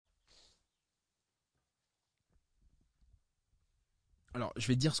Alors, je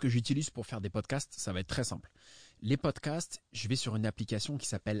vais te dire ce que j'utilise pour faire des podcasts. Ça va être très simple. Les podcasts, je vais sur une application qui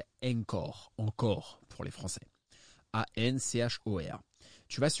s'appelle Anchor. Encore pour les Français. Anchor.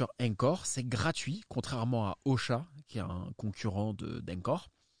 Tu vas sur Anchor, c'est gratuit, contrairement à Ocha, qui est un concurrent d'Anchor.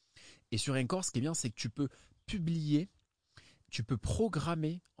 Et sur Anchor, ce qui est bien, c'est que tu peux publier, tu peux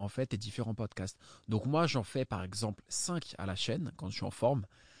programmer en fait tes différents podcasts. Donc moi, j'en fais par exemple 5 à la chaîne quand je suis en forme.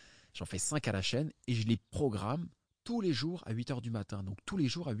 J'en fais 5 à la chaîne et je les programme tous les jours à 8 heures du matin. Donc tous les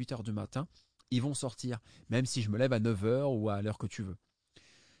jours à 8 heures du matin, ils vont sortir, même si je me lève à 9 heures ou à l'heure que tu veux.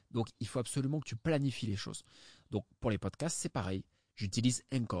 Donc il faut absolument que tu planifies les choses. Donc pour les podcasts, c'est pareil. J'utilise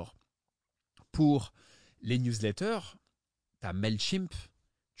Anchor. Pour les newsletters, tu as Mailchimp,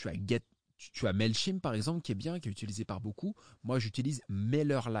 tu as Mailchimp par exemple qui est bien, qui est utilisé par beaucoup. Moi j'utilise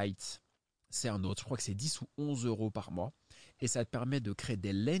MailerLite. C'est un autre, je crois que c'est 10 ou 11 euros par mois. Et ça te permet de créer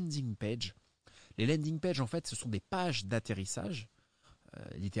des landing pages. Les landing pages en fait ce sont des pages d'atterrissage,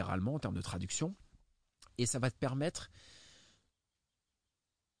 littéralement en termes de traduction. Et ça va te permettre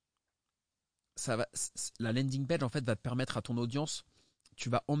la landing page en fait va te permettre à ton audience, tu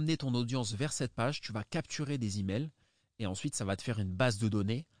vas emmener ton audience vers cette page, tu vas capturer des emails et ensuite ça va te faire une base de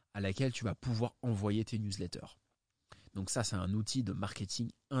données à laquelle tu vas pouvoir envoyer tes newsletters. Donc ça c'est un outil de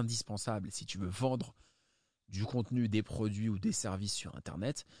marketing indispensable si tu veux vendre du contenu, des produits ou des services sur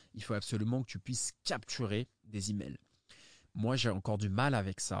internet, il faut absolument que tu puisses capturer des emails. Moi j'ai encore du mal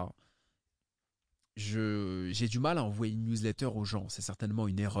avec ça. J'ai du mal à envoyer une newsletter aux gens, c'est certainement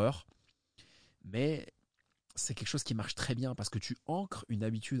une erreur. Mais c'est quelque chose qui marche très bien parce que tu ancres une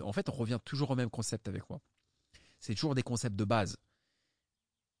habitude. En fait, on revient toujours au même concept avec moi. C'est toujours des concepts de base.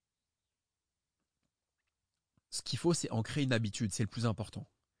 Ce qu'il faut, c'est ancrer une habitude. C'est le plus important.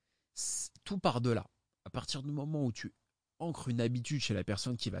 Tout part de là. À partir du moment où tu ancres une habitude chez la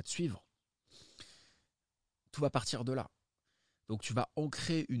personne qui va te suivre, tout va partir de là. Donc, tu vas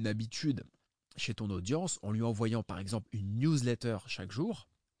ancrer une habitude chez ton audience en lui envoyant, par exemple, une newsletter chaque jour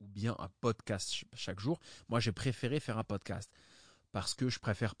ou bien un podcast chaque jour. Moi, j'ai préféré faire un podcast parce que je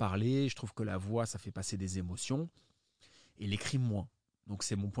préfère parler, je trouve que la voix, ça fait passer des émotions, et l'écrit moins. Donc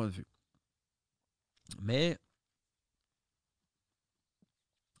c'est mon point de vue. Mais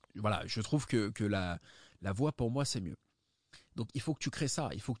voilà, je trouve que la voix, pour moi, c'est mieux. Donc il faut que tu crées ça,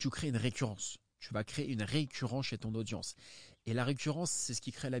 il faut que tu crées une récurrence. Tu vas créer une récurrence chez ton audience. Et la récurrence, c'est ce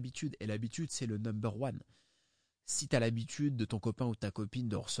qui crée l'habitude. Et l'habitude, c'est le number one. Si tu as l'habitude de ton copain ou ta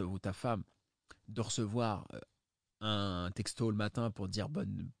copine ou ta femme de recevoir un texto le matin pour te dire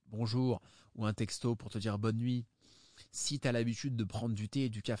bonjour ou un texto pour te dire bonne nuit, si tu as l'habitude de prendre du thé et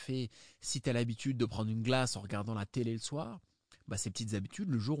du café, si tu as l'habitude de prendre une glace en regardant la télé le soir, bah ces petites habitudes,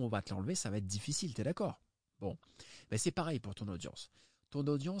 le jour où on va te l'enlever, ça va être difficile, t'es d'accord? Bon, bah c'est pareil pour ton audience. Ton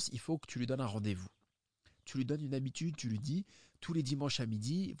audience, il faut que tu lui donnes un rendez-vous. Tu lui donnes une habitude, tu lui dis, tous les dimanches à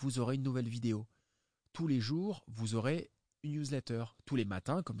midi, vous aurez une nouvelle vidéo. Tous les jours, vous aurez une newsletter. Tous les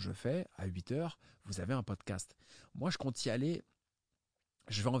matins, comme je fais, à 8 heures, vous avez un podcast. Moi, je compte y aller.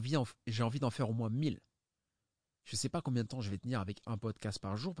 J'ai envie d'en faire au moins 1000. Je ne sais pas combien de temps je vais tenir avec un podcast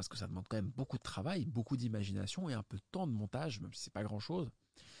par jour parce que ça demande quand même beaucoup de travail, beaucoup d'imagination et un peu de temps de montage, même si c'est pas grand chose.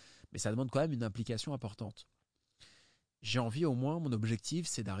 Mais ça demande quand même une implication importante. J'ai envie au moins, mon objectif,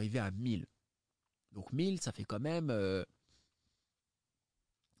 c'est d'arriver à 1000. Donc 1000, ça fait quand même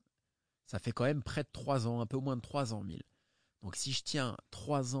près de 3 ans, un peu moins de 3 ans 1000. Donc si je tiens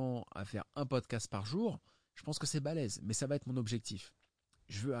 3 ans à faire un podcast par jour, je pense que c'est balèze, mais ça va être mon objectif.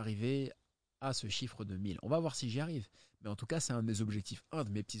 Je veux arriver à ce chiffre de 1000. On va voir si j'y arrive. Mais en tout cas, c'est un de mes objectifs, un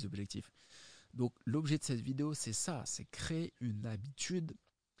de mes petits objectifs. Donc l'objet de cette vidéo, c'est ça, c'est créer une habitude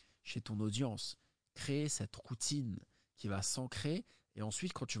chez ton audience. Créer cette routine qui va s'ancrer et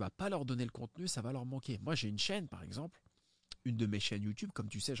ensuite, quand tu vas pas leur donner le contenu, ça va leur manquer. Moi, j'ai une chaîne, par exemple, une de mes chaînes YouTube, comme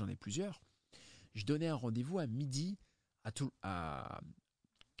tu sais, j'en ai plusieurs. Je donnais un rendez-vous à midi à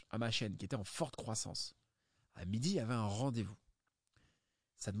ma chaîne qui était en forte croissance. À midi, il y avait un rendez-vous.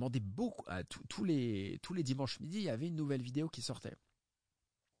 Ça demandait beaucoup. Tous les dimanches midi, il y avait une nouvelle vidéo qui sortait.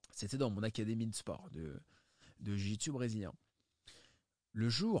 C'était dans mon académie de sport, de jiu-jitsu brésilien. Le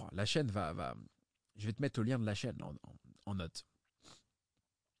jour, la chaîne je vais te mettre le lien de la chaîne en note.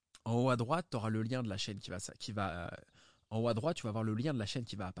 En haut à droite, tu auras le lien de la chaîne en haut à droite, tu vas voir le lien de la chaîne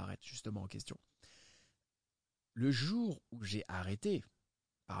qui va apparaître justement en question. Le jour où j'ai arrêté,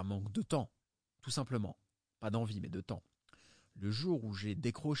 par manque de temps, tout simplement, pas d'envie mais de temps, le jour où j'ai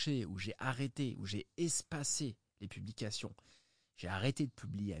décroché, où j'ai arrêté, où j'ai espacé les publications, j'ai arrêté de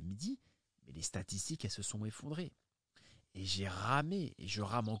publier à midi, mais les statistiques, elles se sont effondrées. Et j'ai ramé, et je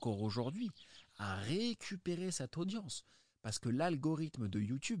rame encore aujourd'hui, à récupérer cette audience. Parce que l'algorithme de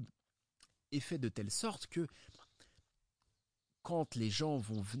YouTube est fait de telle sorte que quand les gens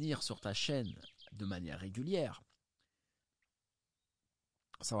vont venir sur ta chaîne de manière régulière,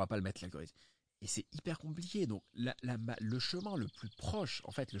 ça va pas le mettre l'algorithme. Et c'est hyper compliqué. Donc le chemin le plus proche,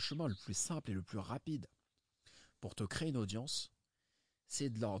 en fait le chemin le plus simple et le plus rapide pour te créer une audience, c'est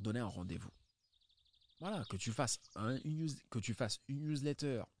de leur donner un rendez-vous. Voilà, que tu fasses une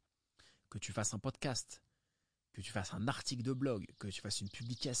newsletter, que tu fasses un podcast, que tu fasses un article de blog, que tu fasses une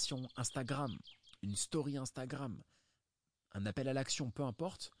publication Instagram, une story Instagram, un appel à l'action, peu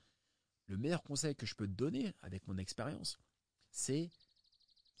importe. Le meilleur conseil que je peux te donner avec mon expérience, c'est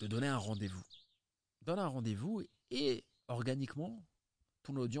de donner un rendez-vous. Donne un rendez-vous et organiquement,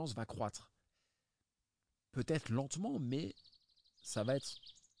 ton audience va croître. Peut-être lentement, mais ça va être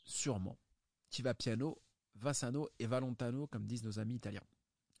sûrement. Qui va piano, va sano et va lontano, comme disent nos amis italiens.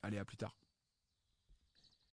 Allez, à plus tard.